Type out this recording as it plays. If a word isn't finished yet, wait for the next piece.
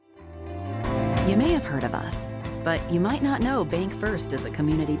You may have heard of us, but you might not know Bank First is a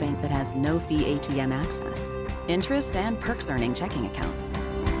community bank that has no-fee ATM access, interest and perks earning checking accounts.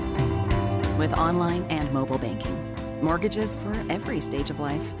 With online and mobile banking, mortgages for every stage of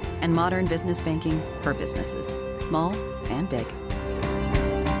life, and modern business banking for businesses, small and big.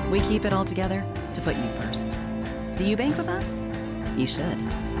 We keep it all together to put you first. Do you bank with us? You should.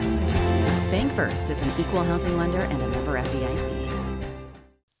 Bank First is an equal housing lender and a member FDIC.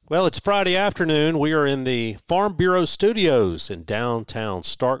 Well, it's Friday afternoon. We are in the Farm Bureau Studios in downtown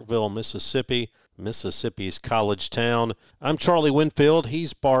Starkville, Mississippi, Mississippi's college town. I'm Charlie Winfield.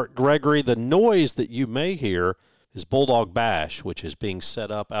 He's Bart Gregory. The noise that you may hear is Bulldog Bash, which is being set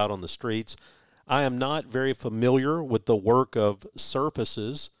up out on the streets. I am not very familiar with the work of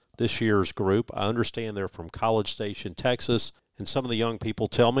Surfaces, this year's group. I understand they're from College Station, Texas, and some of the young people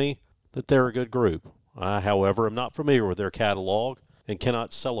tell me that they're a good group. I, however, am not familiar with their catalog and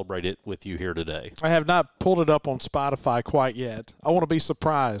cannot celebrate it with you here today. I have not pulled it up on Spotify quite yet. I want to be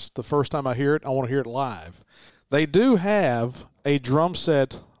surprised the first time I hear it. I want to hear it live. They do have a drum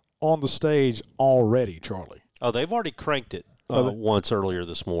set on the stage already, Charlie. Oh, they've already cranked it once earlier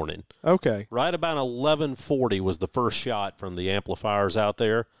this morning. Okay. Right about 11:40 was the first shot from the amplifiers out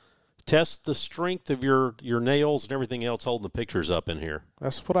there. Test the strength of your nails and everything else holding the pictures up in here.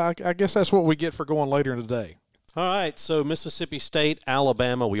 That's what I guess that's what we get for going later in the day. All right, so Mississippi State,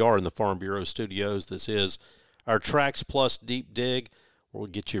 Alabama. We are in the Farm Bureau Studios. This is our TraxPlus Deep Dig. We'll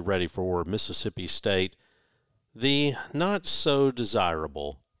get you ready for Mississippi State. The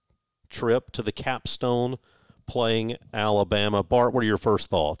not-so-desirable trip to the capstone playing Alabama. Bart, what are your first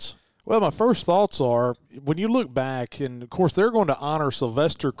thoughts? Well, my first thoughts are, when you look back, and, of course, they're going to honor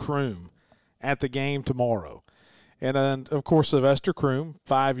Sylvester Croom at the game tomorrow. And then, of course, Sylvester Croom,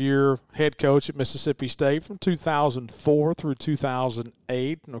 5-year head coach at Mississippi State from 2004 through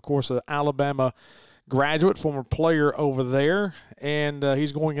 2008. And, of course, an Alabama graduate, former player over there. And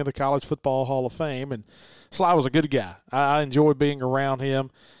he's going in the College Football Hall of Fame. And Sly was a good guy. I enjoyed being around him.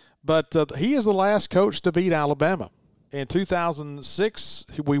 But he is the last coach to beat Alabama. In 2006,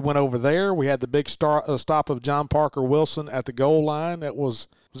 we went over there. We had the big stop of John Parker Wilson at the goal line. Was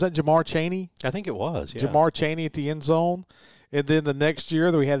that Jamar Chaney? I think it was, yeah. Jamar Chaney at the end zone. And then the next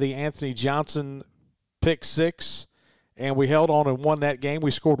year, we had the Anthony Johnson pick six, and we held on and won that game.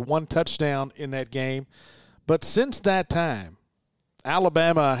 We scored one touchdown in that game. But since that time,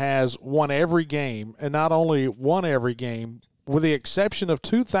 Alabama has won every game, and not only won every game, with the exception of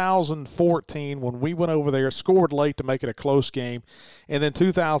 2014 when we went over there, scored late to make it a close game, and then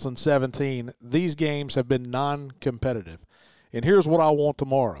 2017, these games have been non-competitive. And here's what I want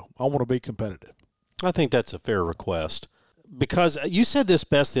tomorrow. I want to be competitive. I think that's a fair request. Because you said this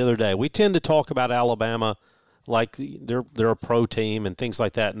best the other day. We tend to talk about Alabama like they're a pro team and things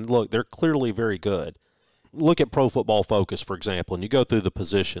like that. And, look, they're clearly very good. Look at Pro Football Focus, for example, and you go through the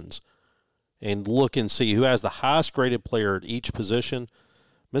positions and look and see who has the highest graded player at each position.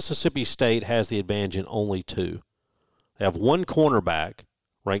 Mississippi State has the advantage in only two. They have one cornerback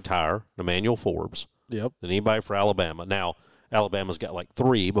ranked higher, Emmanuel Forbes, than anybody for Alabama. Now, Alabama's got like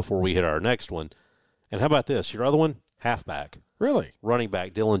three before we hit our next one. And how about this? Your other one, halfback. Really? Running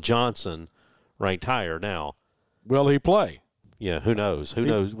back, Dylan Johnson, ranked higher. Now, will he play? Yeah, who knows? Who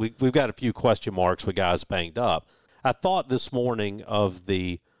knows? We've got a few question marks with guys banged up. I thought this morning of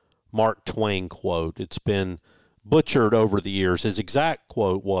the Mark Twain quote. It's been butchered over the years. His exact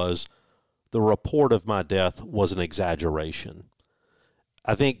quote was, "The report of my death was an exaggeration."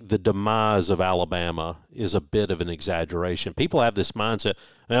 I think the demise of Alabama is a bit of an exaggeration. People have this mindset,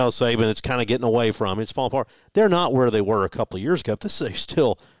 well, Saban, it's kind of getting away from it. It's falling apart. They're not where they were a couple of years ago. This is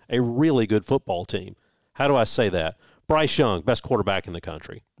still a really good football team. How do I say that? Bryce Young, best quarterback in the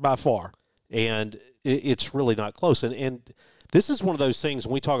country. By far. And it's really not close. And this is one of those things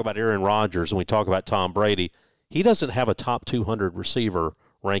when we talk about Aaron Rodgers and we talk about Tom Brady, he doesn't have a top 200 receiver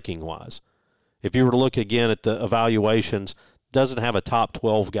ranking-wise. If you were to look again at the evaluations, doesn't have a top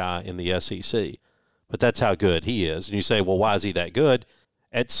 12 guy in the SEC. But that's how good he is. And you say, well, why is he that good?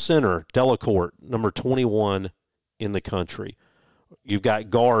 At center, Delacorte, number 21 in the country. You've got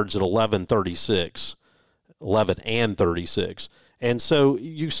guards at 11 and 36. And so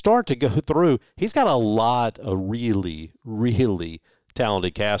you start to go through. He's got a lot of really, really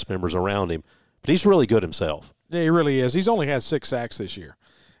talented cast members around him, but he's really good himself. Yeah, he really is. He's only had 6 sacks this year.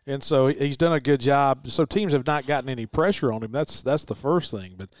 And so he's done a good job. So teams have not gotten any pressure on him. That's the first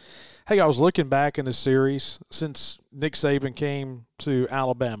thing. But, hey, I was looking back in the series since Nick Saban came to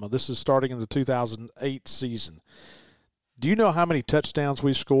Alabama. This is starting in the 2008 season. Do you know how many touchdowns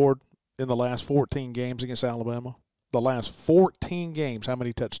we've scored in the last 14 games against Alabama? The last 14 games, how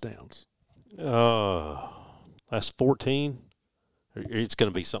many touchdowns? That's 14? It's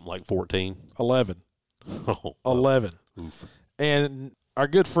going to be something like 14. 11. Oh, 11. Oof. And our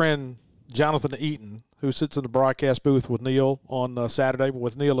good friend Jonathan Eaton, who sits in the broadcast booth with Neil on Saturday,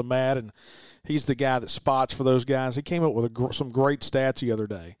 with Neil and Matt, and he's the guy that spots for those guys. He came up with some great stats the other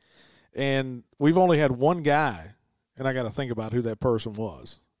day. And we've only had one guy, and I got to think about who that person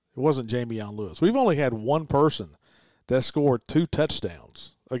was. It wasn't Jamie Lewis. We've only had one person that scored 2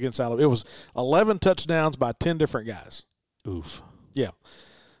 touchdowns against Alabama. It was 11 touchdowns by 10 different guys. Oof. Yeah.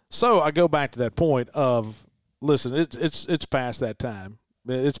 So I go back to that point of, listen, it's past that time.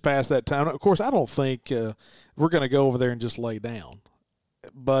 It's past that time. Of course, I don't think we're going to go over there and just lay down.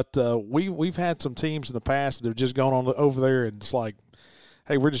 But we've had some teams in the past that have just gone on over there and it's like,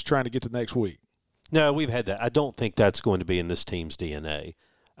 hey, we're just trying to get to next week. No, we've had that. I don't think that's going to be in this team's DNA.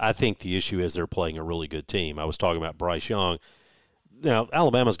 I think the issue is they're playing a really good team. I was talking about Bryce Young. Now,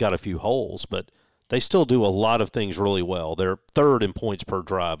 Alabama's got a few holes, but they still do a lot of things really well. They're third in points per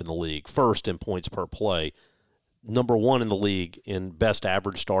drive in the league, first in points per play, number 1 in the league in best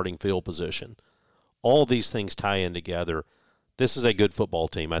average starting field position. All these things tie in together. This is a good football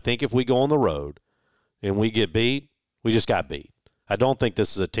team. I think if we go on the road and we get beat, we just got beat. I don't think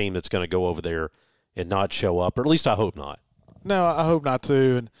this is a team that's going to go over there and not show up, or at least I hope not. No, I hope not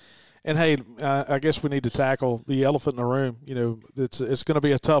too. And hey, I guess we need to tackle the elephant in the room. You know, it's going to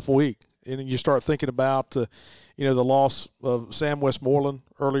be a tough week, and you start thinking about the loss of Sam Westmoreland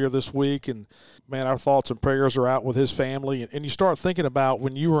earlier this week, and man, our thoughts and prayers are out with his family. And you start thinking about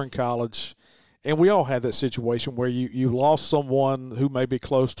when you were in college, and we all had that situation where you lost someone who may be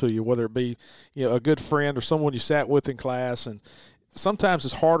close to you, whether it be a good friend or someone you sat with in class, and sometimes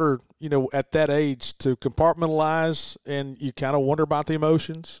it's harder, at that age to compartmentalize, and you kind of wonder about the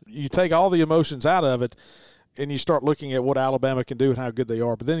emotions. You take all the emotions out of it, and you start looking at what Alabama can do and how good they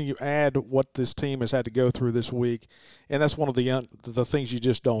are. But then you add what this team has had to go through this week, and that's one of the things you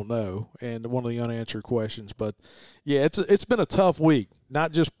just don't know, and one of the unanswered questions. But, yeah, it's been a tough week,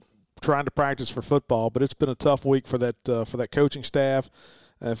 not just trying to practice for football, but it's been a tough week for that coaching staff,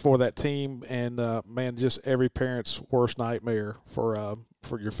 for that team, and man, just every parent's worst nightmare for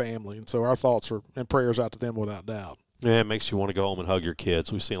your family. And so our thoughts and prayers out to them without doubt. Yeah, it makes you want to go home and hug your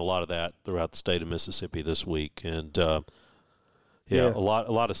kids. We've seen a lot of that throughout the state of Mississippi this week, and a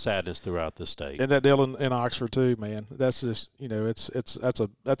lot of sadness throughout the state. And that deal in Oxford too, man. That's just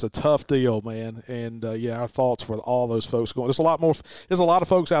that's a tough deal, man. And our thoughts with all those folks going. There's a lot of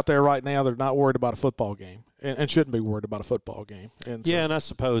folks out there right now that are not worried about a football game. And shouldn't be worried about a football game. And so, and I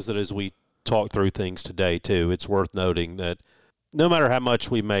suppose that as we talk through things today, too, it's worth noting that no matter how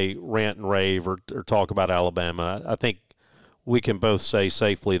much we may rant and rave or talk about Alabama, I think we can both say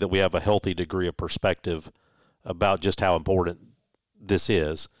safely that we have a healthy degree of perspective about just how important this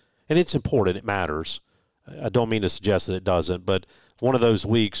is. And it's important. It matters. I don't mean to suggest that it doesn't, but one of those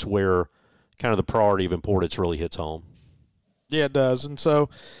weeks where kind of the priority of importance really hits home. Yeah, it does. And so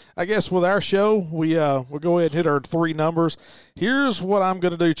I guess with our show, we'll go ahead and hit our 3 numbers. Here's what I'm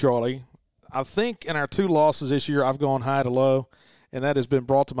going to do, Charlie. I think in our 2 losses this year, I've gone high to low, and that has been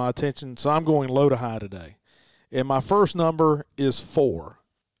brought to my attention. So I'm going low to high today. And my first number is 4.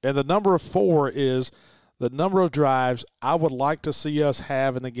 And the number of 4 is the number of drives I would like to see us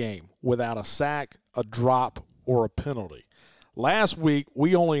have in the game without a sack, a drop, or a penalty. Last week,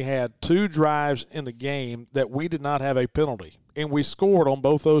 we only had 2 drives in the game that we did not have a penalty, and we scored on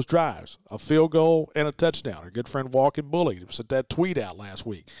both those drives, a field goal and a touchdown. Our good friend Walking Bully sent that tweet out last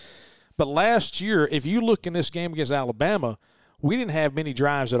week. But last year, if you look in this game against Alabama, we didn't have many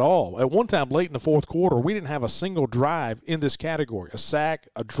drives at all. At one time late in the fourth quarter, we didn't have a single drive in this category, a sack,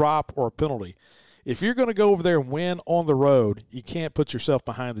 a drop, or a penalty. If you're going to go over there and win on the road, you can't put yourself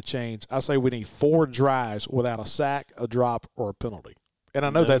behind the chains. I say we need 4 drives without a sack, a drop, or a penalty. And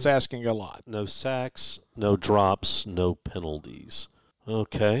I know that's asking a lot. No sacks, no drops, no penalties.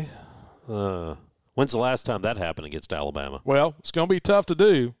 Okay. When's the last time that happened against Alabama? Well, it's going to be tough to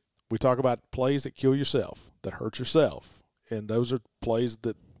do. We talk about plays that kill yourself, that hurt yourself. And those are plays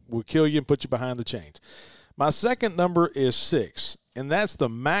that will kill you and put you behind the chains. My second number is 6, and that's the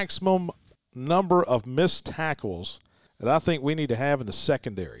maximum number of missed tackles that I think we need to have in the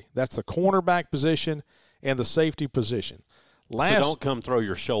secondary. That's the cornerback position and the safety position. So don't come throw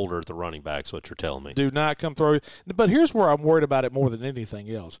your shoulder at the running back's what you're telling me. Do not come throw. But here's where I'm worried about it more than anything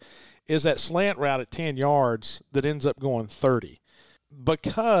else, is that slant route at 10 yards that ends up going 30.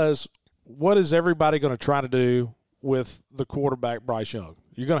 Because what is everybody going to try to do with the quarterback, Bryce Young?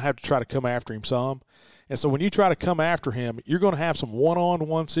 You're going to have to try to come after him some. And so when you try to come after him, you're going to have some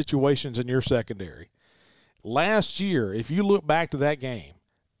one-on-one situations in your secondary. Last year, if you look back to that game,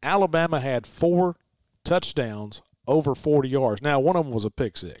 Alabama had 4 touchdowns over 40 yards. Now, one of them was a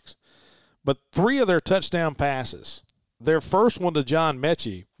pick six. But 3 of their touchdown passes, their first one to John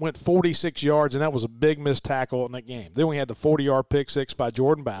Mechie went 46 yards, and that was a big missed tackle in that game. Then we had the 40-yard pick six by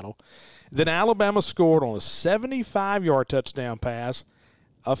Jordan Battle. Then Alabama scored on a 75-yard touchdown pass,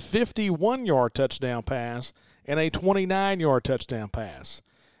 a 51-yard touchdown pass, and a 29-yard touchdown pass.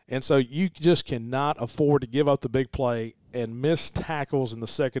 And so you just cannot afford to give up the big play and miss tackles in the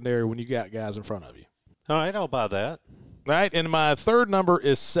secondary when you got guys in front of you. All right, I'll buy that. Right, and my third number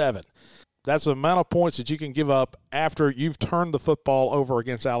is 7. That's the amount of points that you can give up after you've turned the football over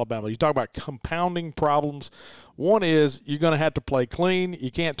against Alabama. You talk about compounding problems. One is you're going to have to play clean. You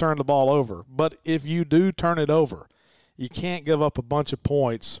can't turn the ball over. But if you do turn it over, you can't give up a bunch of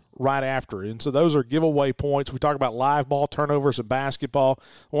points right after it. And so those are giveaway points. We talk about live ball turnovers in basketball.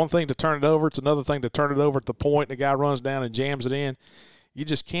 One thing to turn it over, it's another thing to turn it over at the point and the guy runs down and jams it in. You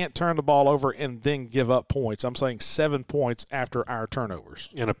just can't turn the ball over and then give up points. I'm saying 7 points after our turnovers.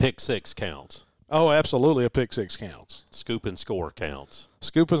 And a pick six counts. Oh, absolutely, a pick six counts. Scoop and score counts.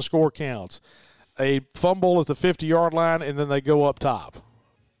 Scoop and score counts. A fumble at the 50-yard line, and then they go up top.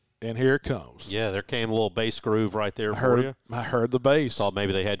 And here it comes. Yeah, there came a little bass groove right there for you. I heard the bass. Thought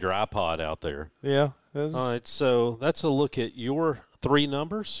maybe they had your iPod out there. Yeah. All right, so that's a look at your 3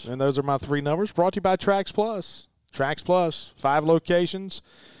 numbers. And those are my 3 numbers, brought to you by TraxPlus. TraxPlus, 5 locations.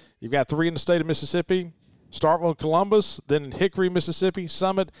 You've got 3 in the state of Mississippi, Starkville, Columbus, then in Hickory, Mississippi,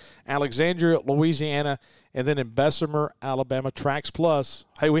 Summit, Alexandria, Louisiana, and then in Bessemer, Alabama. TraxPlus.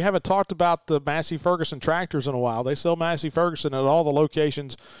 Hey, we haven't talked about the Massey Ferguson tractors in a while. They sell Massey Ferguson at all the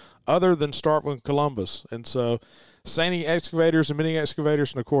locations other than Starkville and Columbus. And so Saney excavators and mini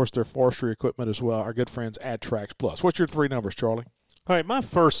excavators, and, of course, their forestry equipment as well, our good friends at TraxPlus. What's your 3 numbers, Charlie? All right, my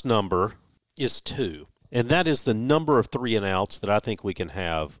first number is 2. And that is the number of 3 and outs that I think we can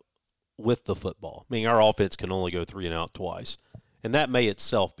have with the football. Meaning our offense can only go 3 and out twice. And that may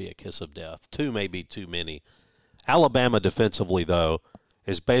itself be a kiss of death. 2 may be too many. Alabama defensively, though,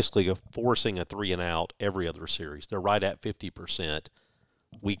 is basically forcing a 3 and out every other series. They're right at 50%.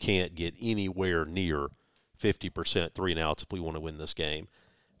 We can't get anywhere near 50% 3 and outs if we want to win this game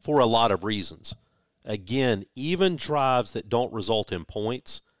for a lot of reasons. Again, even drives that don't result in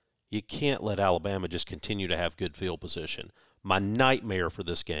points, you can't let Alabama just continue to have good field position. My nightmare for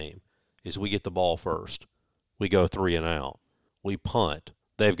this game is we get the ball first. We go 3 and out. We punt.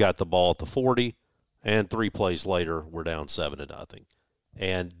 They've got the ball at the 40, and 3 plays later, we're down 7-0.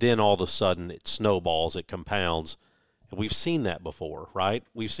 And then all of a sudden it snowballs, it compounds. And we've seen that before, right?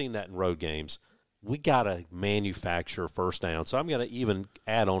 We've seen that in road games. We got to manufacture first down. So I'm going to even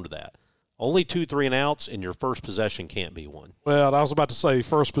add on to that. Only 2 3 and outs, and your first possession can't be one. Well, I was about to say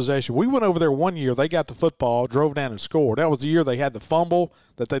first possession. We went over there one year. They got the football, drove down and scored. That was the year they had the fumble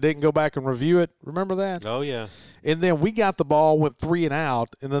that they didn't go back and review it. Remember that? Oh, yeah. And then we got the ball, went 3 and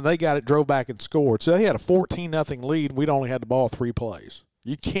out, and then they got it, drove back and scored. So they had a 14-0 lead, and we'd only had the ball 3 plays.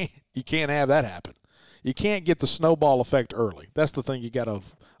 You can't have that happen. You can't get the snowball effect early. That's the thing you got to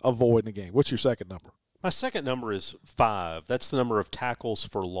avoid in the game. What's your second number? My second number is 5. That's the number of tackles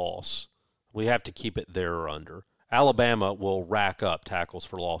for loss. We have to keep it there or under. Alabama will rack up tackles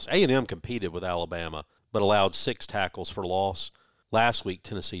for loss. A&M competed with Alabama, but allowed 6 tackles for loss. Last week,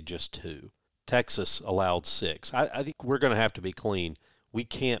 Tennessee just 2. Texas allowed 6. I think we're going to have to be clean. We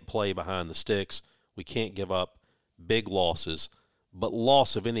can't play behind the sticks. We can't give up big losses. But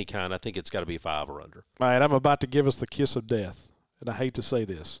loss of any kind, I think it's got to be 5 or under. All right, I'm about to give us the kiss of death, and I hate to say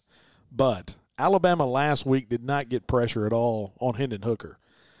this, but Alabama last week did not get pressure at all on Hendon Hooker.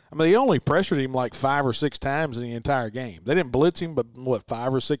 I mean, they only pressured him like 5 or 6 times in the entire game. They didn't blitz him, but,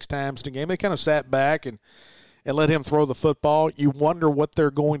 5 or 6 times in the game? They kind of sat back and let him throw the football. You wonder what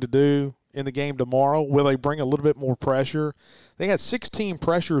they're going to do in the game tomorrow. Will they bring a little bit more pressure? They had 16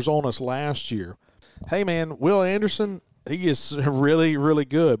 pressures on us last year. Hey, man, Will Anderson, he is really, really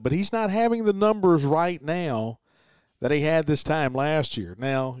good, but he's not having the numbers right now that he had this time last year.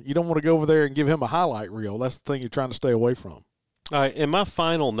 Now, you don't want to go over there and give him a highlight reel. That's the thing you're trying to stay away from. All right, and my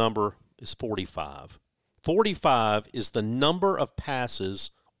final number is 45. 45 is the number of passes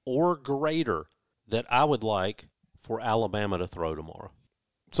or greater that I would like for Alabama to throw tomorrow.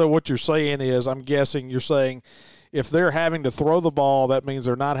 So what you're saying is, I'm guessing you're saying if they're having to throw the ball, that means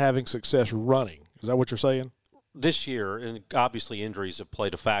they're not having success running. Is that what you're saying? This year, and obviously injuries have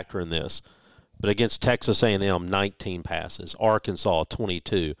played a factor in this, but against Texas A&M, 19 passes, Arkansas,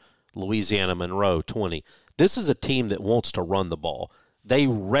 22, Louisiana Monroe, 20. This is a team that wants to run the ball. They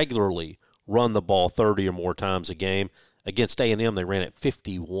regularly run the ball 30 or more times a game. Against A&M, they ran it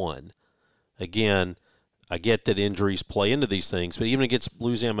 51. Again, I get that injuries play into these things, but even against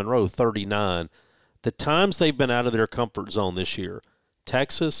Louisiana Monroe, 39, the times they've been out of their comfort zone this year,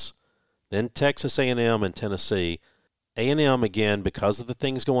 Texas, then Texas A&M and Tennessee. A&M, again, because of the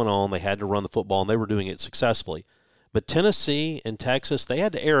things going on, they had to run the football, and they were doing it successfully. But Tennessee and Texas, they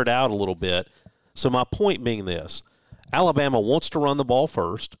had to air it out a little bit. So my point being this, Alabama wants to run the ball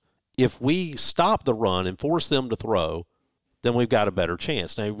first. If we stop the run and force them to throw, then we've got a better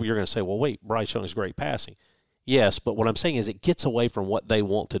chance. Now, you're going to say, well, wait, Bryce Young is great passing. Yes, but what I'm saying is it gets away from what they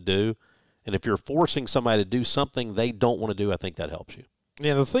want to do. And if you're forcing somebody to do something they don't want to do, I think that helps you.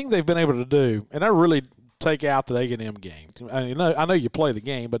 Yeah, the thing they've been able to do, and I really take out the A&M game. I know you play the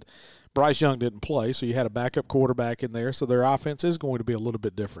game, but Bryce Young didn't play, so you had a backup quarterback in there, so their offense is going to be a little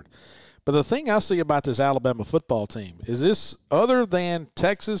bit different. But the thing I see about this Alabama football team is this, other than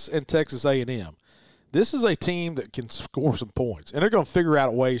Texas and Texas A&M, this is a team that can score some points, and they're going to figure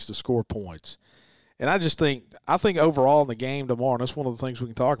out ways to score points. And I think overall in the game tomorrow, and that's one of the things we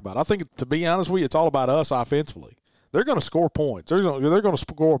can talk about, I think, to be honest with you, it's all about us offensively. They're going to score points. They're going to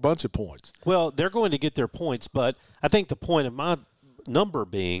score a bunch of points. Well, they're going to get their points, but I think the point of my number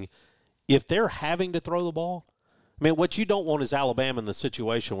being, if they're having to throw the ball, I mean, what you don't want is Alabama in the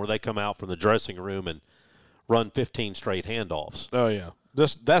situation where they come out from the dressing room and run 15 straight handoffs. Oh, yeah.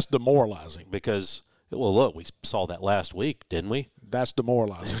 That's demoralizing. Because, well, look, we saw that last week, didn't we? That's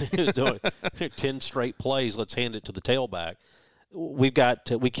demoralizing. 10 straight plays, let's hand it to the tailback. We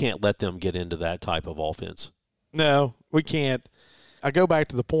can't let them get into that type of offense. No, we can't. I go back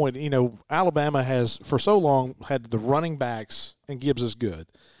to the point, Alabama has for so long had the running backs, and Gibbs is good.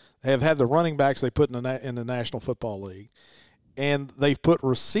 They have had the running backs they put in the National Football League. And they've put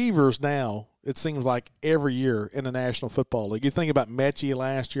receivers now, it seems like, every year in the National Football League. You think about Mechie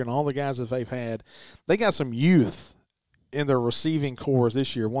last year and all the guys that they've had. They got some youth in their receiving cores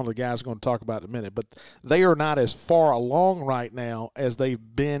this year. One of the guys I'm going to talk about in a minute. But they are not as far along right now as they've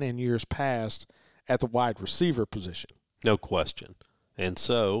been in years past at the wide receiver position. No question. And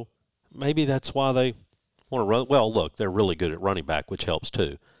so maybe that's why they want to run. Well, look, they're really good at running back, which helps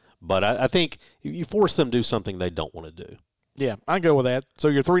too. But I think you force them to do something they don't want to do. Yeah, I go with that. So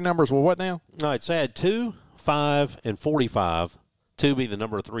your three numbers were what now? All right, so I had 2, 5, and 45. 2 be the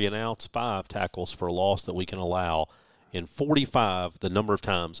number of 3 and outs, 5 tackles for a loss that we can allow, and 45 the number of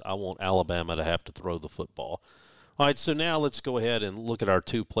times I want Alabama to have to throw the football. All right, so now let's go ahead and look at our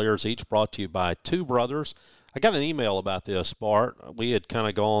 2 players, each brought to you by 2 brothers. I got an email about this, Bart. We had kind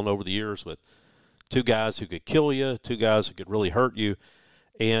of gone over the years with 2 guys who could kill you, 2 guys who could really hurt you.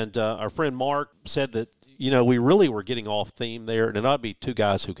 And our friend Mark said that, we really were getting off theme there, and it ought to be 2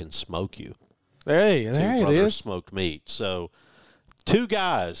 guys who can smoke you. Hey, there it is. Smoked meat. So 2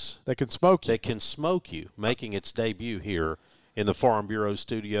 guys that can smoke you. That can smoke you, making its debut here in the Farm Bureau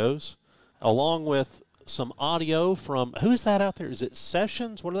studios, along with some audio from, who is that out there? Is it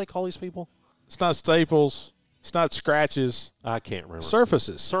Sessions? What do they call these people? It's not Staples. It's not Scratches. I can't remember.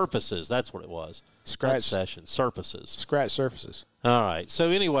 Surfaces. That's what it was. Scratch Sessions. Surfaces. Scratch Surfaces. All right. So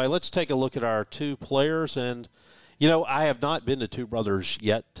anyway, let's take a look at our 2 players. And, I have not been to 2 Brothers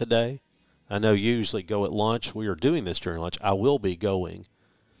yet today. I know you usually go at lunch. We are doing this during lunch. I will be going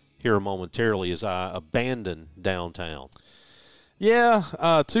here momentarily as I abandon downtown.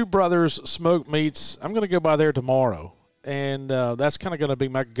 Yeah, 2 Brothers Smoked Meats. I'm going to go by there tomorrow. And that's kind of going to be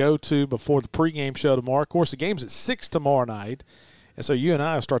my go-to before the pregame show tomorrow. Of course, the game's at 6 tomorrow night. And so you and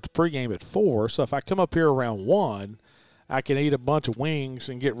I will start the pregame at 4. So if I come up here around 1, I can eat a bunch of wings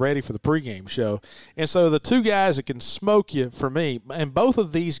and get ready for the pregame show. And so the 2 guys that can smoke you for me, and both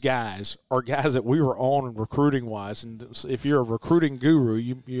of these guys are guys that we were on recruiting-wise. And if you're a recruiting guru,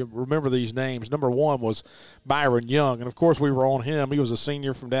 you remember these names. Number 1 was Byron Young. And, of course, we were on him. He was a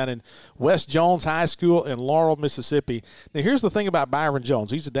senior from down in West Jones High School in Laurel, Mississippi. Now, here's the thing about Byron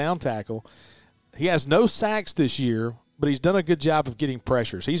Jones. He's a down tackle. He has no sacks this year, but he's done a good job of getting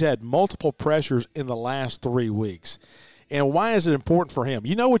pressures. He's had multiple pressures in the last 3 weeks. And why is it important for him?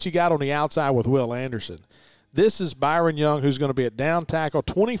 You know what you got on the outside with Will Anderson. This is Byron Young, who's going to be at down tackle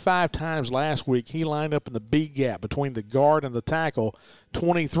 25 times last week. He lined up in the B gap between the guard and the tackle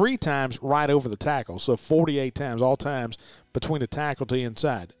 23 times right over the tackle. So 48 times, all times, between the tackle to the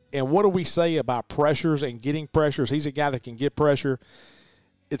inside. And what do we say about pressures and getting pressures? He's a guy that can get pressure.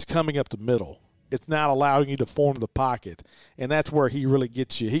 It's coming up the middle. It's not allowing you to form the pocket, and that's where he really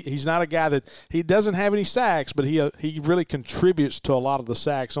gets you. He's not a guy that – he doesn't have any sacks, but he really contributes to a lot of the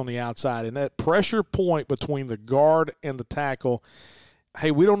sacks on the outside. And that pressure point between the guard and the tackle,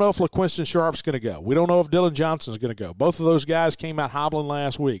 hey, we don't know if LaQuinston Sharp's going to go. We don't know if Dylan Johnson's going to go. Both of those guys came out hobbling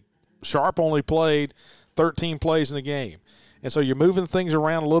last week. Sharp only played 13 plays in the game. And so you're moving things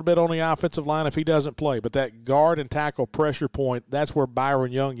around a little bit on the offensive line if he doesn't play. But that guard and tackle pressure point, that's where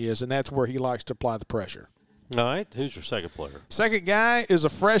Byron Young is, and that's where he likes to apply the pressure. All right. Who's your second player? Second guy is a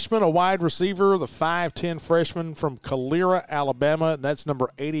freshman, a wide receiver, the 5'10 freshman from Calera, Alabama. That's number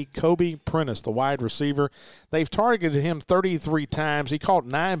 80, Kobe Prentice, the wide receiver. They've targeted him 33 times. He caught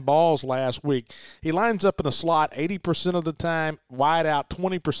 9 balls last week. He lines up in the slot 80% of the time, wide out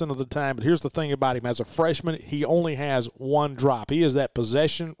 20% of the time. But here's the thing about him. As a freshman, he only has 1 drop. He is that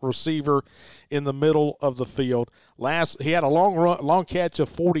possession receiver in the middle of the field. He had a long catch of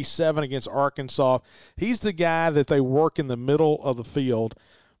 47 against Arkansas. He's the guy that they work in the middle of the field.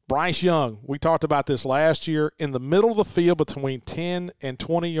 Bryce Young, we talked about this last year, in the middle of the field between 10 and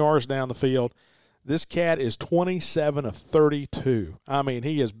 20 yards down the field. This cat is 27 of 32. I mean,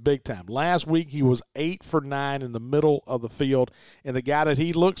 he is big time. Last week he was 8 for 9 in the middle of the field, and the guy that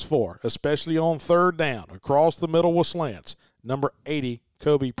he looks for, especially on third down, across the middle with slants, number 80,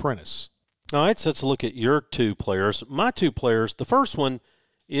 Kobe Prentice. All right, so let's look at your 2 players. My 2 players, the first one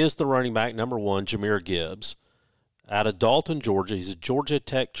is the running back, number 1, Jahmyr Gibbs, out of Dalton, Georgia. He's a Georgia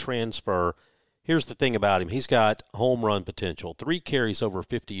Tech transfer. Here's the thing about him. He's got home run potential, 3 carries over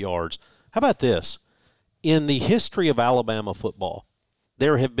 50 yards. How about this? In the history of Alabama football,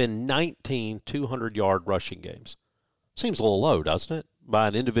 there have been 19 200-yard rushing games. Seems a little low, doesn't it, by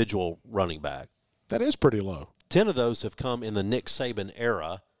an individual running back? That is pretty low. 10 of those have come in the Nick Saban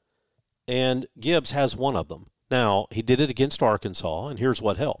era, and Gibbs has 1 of them. Now, he did it against Arkansas, and here's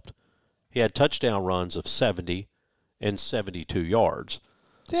what helped. He had touchdown runs of 70 and 72 yards.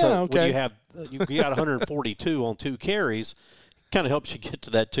 Yeah, so okay. when you got 142 on 2 carries, kind of helps you get to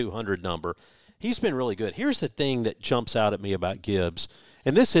that 200 number. He's been really good. Here's the thing that jumps out at me about Gibbs,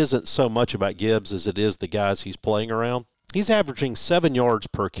 and this isn't so much about Gibbs as it is the guys he's playing around. He's averaging 7 yards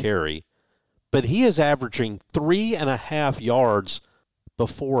per carry, but he is averaging 3.5 yards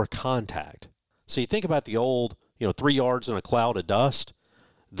before contact. So you think about the old, 3 yards in a cloud of dust.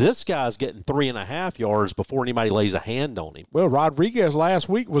 This guy's getting 3.5 yards before anybody lays a hand on him. Well, Rodriguez last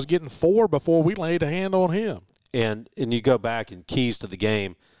week was getting 4 before we laid a hand on him. And you go back and keys to the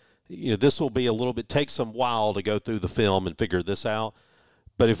game, this will be take some while to go through the film and figure this out.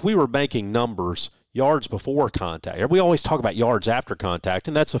 But if we were making numbers, yards before contact, we always talk about yards after contact,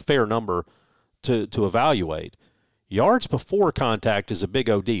 and that's a fair number to evaluate. Yards before contact is a big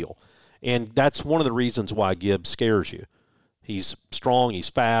O deal, and that's one of the reasons why Gibbs scares you. He's strong, he's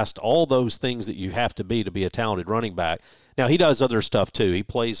fast, all those things that you have to be a talented running back. Now, he does other stuff too. He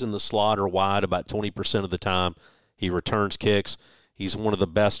plays in the slot or wide about 20% of the time. He returns kicks. He's one of the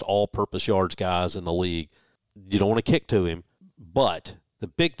best all-purpose yards guys in the league. You don't want to kick to him, but the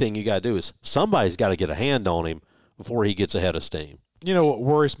big thing you got to do is somebody's got to get a hand on him before he gets ahead of steam. You know what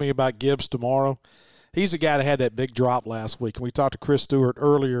worries me about Gibbs tomorrow? He's the guy that had that big drop last week, and we talked to Chris Stewart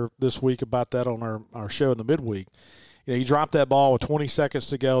earlier this week about that on our show in the midweek. He dropped that ball with 20 seconds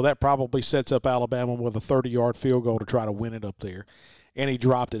to go. That probably sets up Alabama with a 30-yard field goal to try to win it up there. And he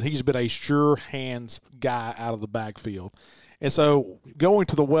dropped it. He's been a sure hands guy out of the backfield. And so going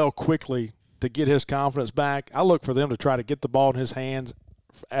to the well quickly to get his confidence back, I look for them to try to get the ball in his hands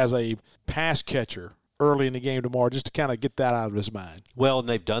as a pass catcher early in the game tomorrow, just to kind of get that out of his mind. Well, and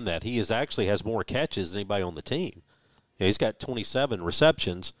they've done that. He actually has more catches than anybody on the team. He's got 27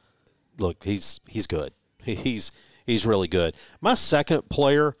 receptions. Look, he's good. He's really good. My second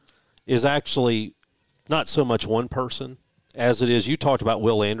player is actually not so much one person as it is. You talked about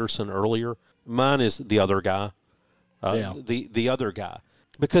Will Anderson earlier. Mine is the other guy. The other guy.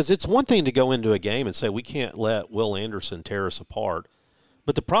 Because it's one thing to go into a game and say we can't let Will Anderson tear us apart.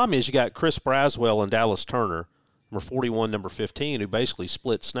 But the problem is you got Chris Braswell and Dallas Turner, number 41, number 15, who basically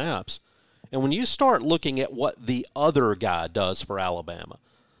split snaps. And when you start looking at what the other guy does for Alabama,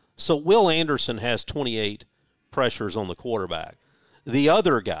 so Will Anderson has 28 pressures on the quarterback. The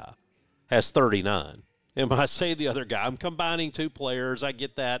other guy has 39. And when I say the other guy, I'm combining 2 players. I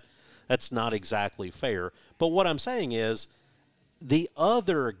get that. That's not exactly fair. But what I'm saying is the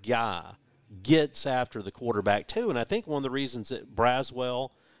other guy gets after the quarterback too. And I think one of the reasons that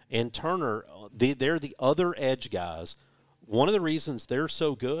Braswell and Turner, they're the other edge guys, one of the reasons they're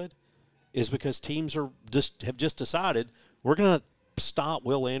so good is because teams have just decided we're going to stop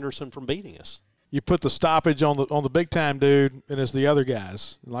Will Anderson from beating us. You put the stoppage on the big time dude, and it's the other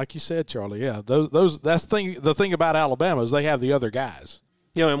guys. Like you said, Charlie, yeah, the thing about Alabama is they have the other guys.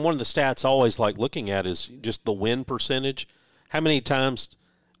 And one of the stats I always like looking at is just the win percentage. How many times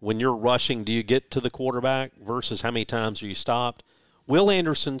when you're rushing do you get to the quarterback versus how many times are you stopped? Will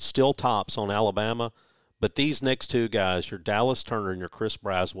Anderson still tops on Alabama, but these next 2 guys, your Dallas Turner and your Chris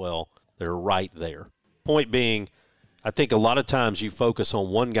Braswell, they're right there. Point being, I think a lot of times you focus on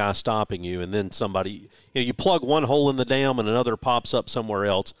one guy stopping you, and then somebody, you plug one hole in the dam and another pops up somewhere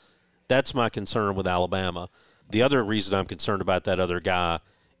else. That's my concern with Alabama. The other reason I'm concerned about that other guy,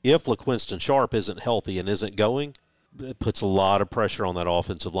 if LaQuinston Sharp isn't healthy and isn't going, it puts a lot of pressure on that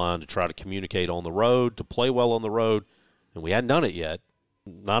offensive line to try to communicate on the road, to play well on the road, and we hadn't done it yet.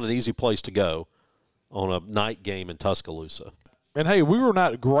 Not an easy place to go on a night game in Tuscaloosa. And, hey, we were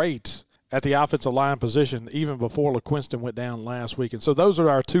not great at the offensive line position even before LaQuinston went down last week. And so those are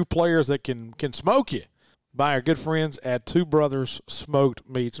our two players that can smoke you by our good friends at Two Brothers Smoked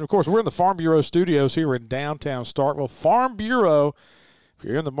Meats. And, of course, we're in the Farm Bureau studios here in downtown Starkville. Farm Bureau, if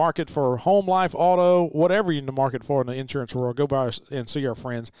you're in the market for home, life, auto, whatever you're in the market for in the insurance world, go by and see our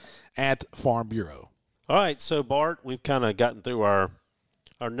friends at Farm Bureau. All right, so, Bart, we've kind of gotten through our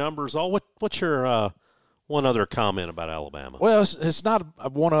numbers. What's your one other comment about Alabama? Well, it's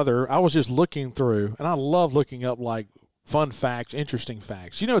not one other. I was just looking through, and I love looking up, like, fun facts, interesting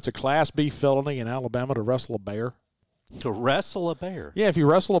facts. You know it's a Class B felony in Alabama to wrestle a bear? To wrestle a bear? Yeah, if you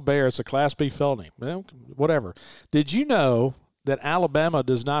wrestle a bear, it's a Class B felony. Well, whatever. Did you know that Alabama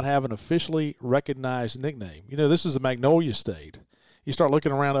does not have an officially recognized nickname? You know, this is a Magnolia State. You start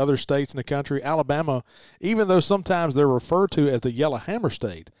looking around other states in the country, Alabama, even though sometimes they're referred to as the Yellowhammer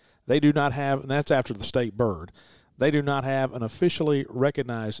State, they do not have, and that's after the state bird, they do not have an officially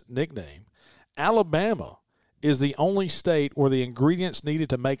recognized nickname. Alabama is the only state where the ingredients needed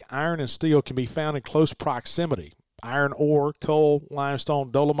to make iron and steel can be found in close proximity. Iron ore, coal, limestone,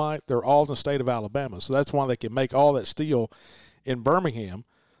 dolomite, they're all in the state of Alabama. So that's why they can make all that steel in Birmingham.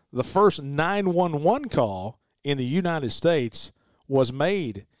 The first 911 call in the United States was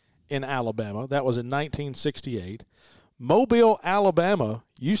made in Alabama. That was in 1968. Mobile, Alabama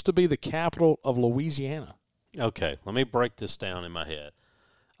used to be the capital of Louisiana. Okay, let me break this down in my head.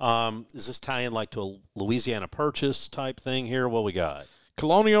 Is this tie in like to a Louisiana Purchase type thing here? What we got?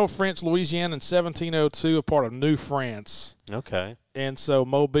 Colonial French Louisiana in 1702, a part of New France. Okay. And so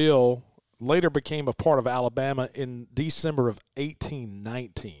Mobile later became a part of Alabama in December of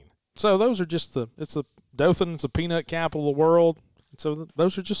 1819. So those are just Dothan's the peanut capital of the world. So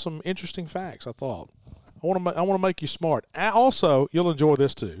those are just some interesting facts, I thought. I want to make you smart. Also, you'll enjoy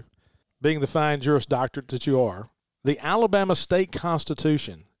this too, being the fine Juris Doctorate that you are. The Alabama State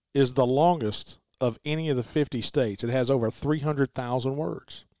Constitution is the longest of any of the 50 states. It has over 300,000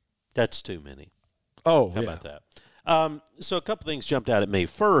 words. That's too many. Oh, How about that? So a couple things jumped out at me.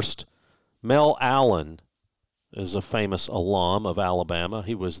 First, Mel Allen is a famous alum of Alabama.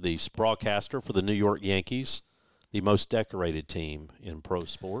 He was the broadcaster for the New York Yankees, the most decorated team in pro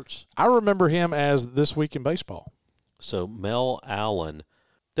sports. I remember him as This Week in Baseball. So Mel Allen.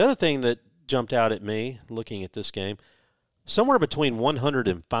 The other thing that jumped out at me looking at this game, somewhere between 100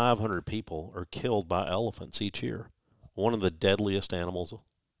 and 500 people are killed by elephants each year. One of the deadliest animals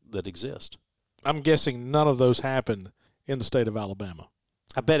that exist. I'm guessing none of those happened in the state of Alabama.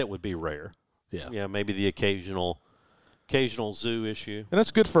 I bet it would be rare. Yeah. Yeah, maybe the occasional zoo issue. And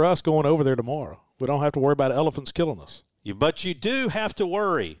that's good for us going over there tomorrow. We don't have to worry about elephants killing us. But you do have to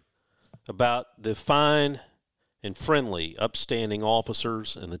worry about the fine and friendly, upstanding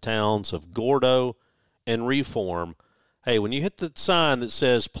officers in the towns of Gordo and Reform. Hey, when you hit the sign that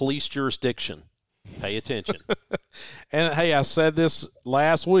says police jurisdiction, pay attention. And, hey, I said this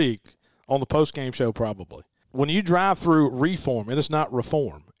last week on the postgame show probably. When you drive through Reform, and it's not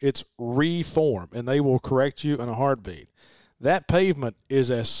Reform, it's Reform, and they will correct you in a heartbeat. That pavement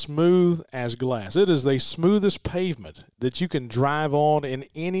is as smooth as glass. It is the smoothest pavement that you can drive on in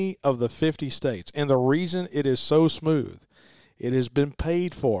any of the 50 states. And the reason it is so smooth, it has been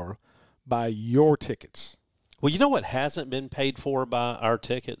paid for by your tickets. Well, you know what hasn't been paid for by our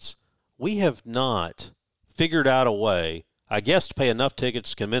tickets? We have not figured out a way, I guess, to pay enough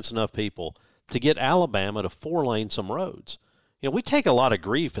tickets to convince enough people to get Alabama to four-lane some roads. You know, we take a lot of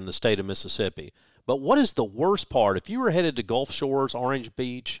grief in the state of Mississippi. But what is the worst part? If you were headed to Gulf Shores, Orange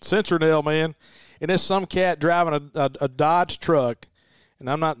Beach. Centradale, man. And there's some cat driving a Dodge truck, and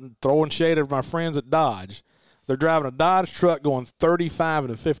I'm not throwing shade at my friends at Dodge. They're driving a Dodge truck going 35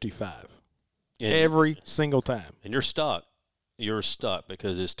 and 55 every single time. And you're stuck. You're stuck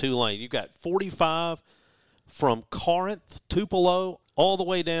because it's 2 lanes. You've got 45 from Corinth, Tupelo, all the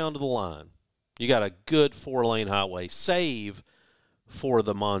way down to the line. You got a good 4-lane highway, save for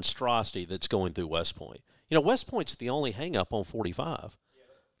the monstrosity that's going through West Point. You know, West Point's the only hang-up on 45.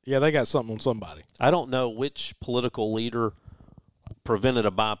 Yeah, they got something on somebody. I don't know which political leader prevented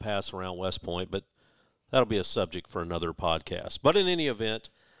a bypass around West Point, but that'll be a subject for another podcast. But in any event,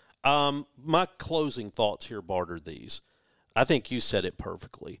 my closing thoughts here, Bart, are these. I think you said it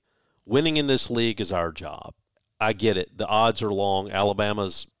perfectly. Winning in this league is our job. I get it. The odds are long.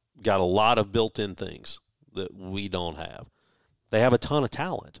 Alabama's got a lot of built-in things that we don't have. They have a ton of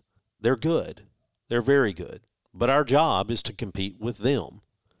talent. They're good. They're very good. But our job is to compete with them.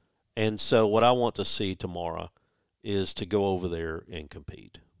 And so what I want to see tomorrow is to go over there and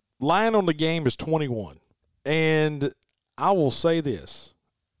compete. Line on the game is 21. And I will say this.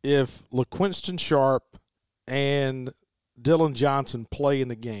 If LaQuinston Sharp and Dylan Johnson play in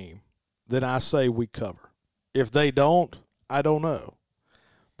the game, then I say we cover. If they don't, I don't know.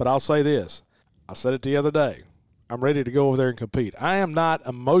 But I'll say this. I said it the other day. I'm ready to go over there and compete. I am not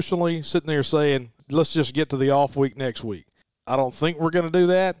emotionally sitting there saying, let's just get to the off week next week. I don't think we're going to do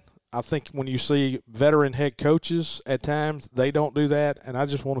that. I think when you see veteran head coaches at times, they don't do that. And I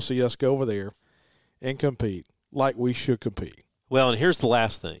just want to see us go over there and compete like we should compete. Well, and here's the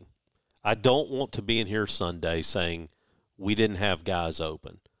last thing. I don't want to be in here Sunday saying we didn't have guys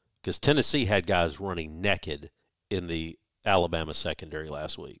open, because Tennessee had guys running naked in the Alabama secondary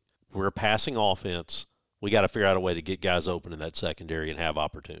last week. We're a passing offense. We got to figure out a way to get guys open in that secondary and have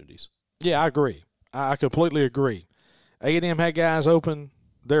opportunities. Yeah, I agree. I completely agree. A&M had guys open.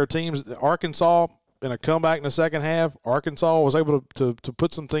 There are teams, Arkansas, in a comeback in the second half, Arkansas was able to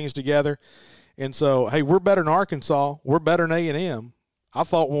put some things together. And so, hey, we're better than Arkansas. We're better than A&M. I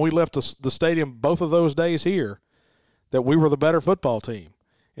thought when we left the stadium both of those days here that we were the better football team.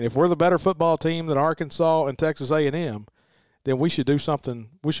 And if we're the better football team than Arkansas and Texas A&M, then we should do something.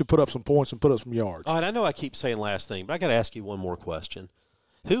 We should put up some points and put up some yards. All right, I know I keep saying last thing, but I got to ask you one more question.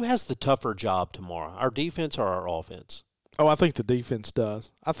 Who has the tougher job tomorrow, our defense or our offense? Oh, I think the defense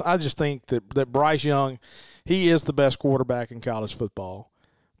does. I just think that Bryce Young, he is the best quarterback in college football.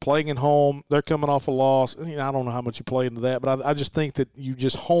 Playing at home, they're coming off a loss. I don't know how much you play into that, but I just think that you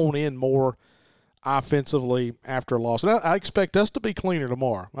just hone in more offensively after a loss. And I expect us to be cleaner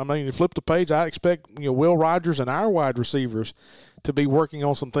tomorrow. I mean, you flip the page, I expect Will Rogers and our wide receivers to be working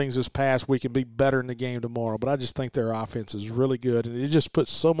on some things this past week and be better in the game tomorrow. But I just think their offense is really good, and it just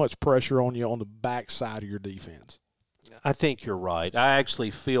puts so much pressure on you on the backside of your defense. I think you're right. I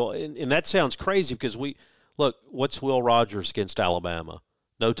actually feel, and that sounds crazy because look, what's Will Rogers against Alabama?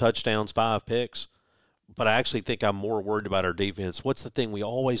 No touchdowns, 5 picks. But I actually think I'm more worried about our defense. What's the thing we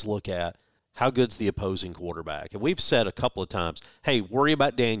always look at? How good's the opposing quarterback? And we've said a couple of times, hey, worry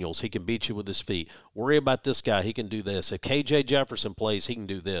about Daniels. He can beat you with his feet. Worry about this guy. He can do this. If KJ Jefferson plays, he can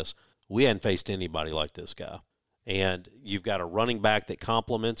do this. We hadn't faced anybody like this guy. And you've got a running back that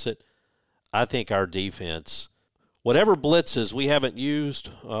complements it. I think our defense, whatever blitzes we haven't used,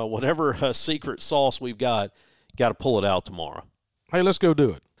 whatever secret sauce we've got to pull it out tomorrow. Hey, let's go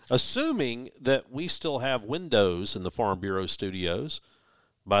do it. Assuming that we still have windows in the Farm Bureau studios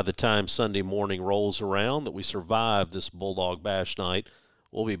by the time Sunday morning rolls around, that we survive this Bulldog Bash night,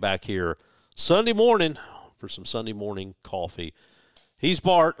 we'll be back here Sunday morning for some Sunday morning coffee. He's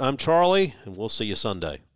Bart, I'm Charlie, and we'll see you Sunday.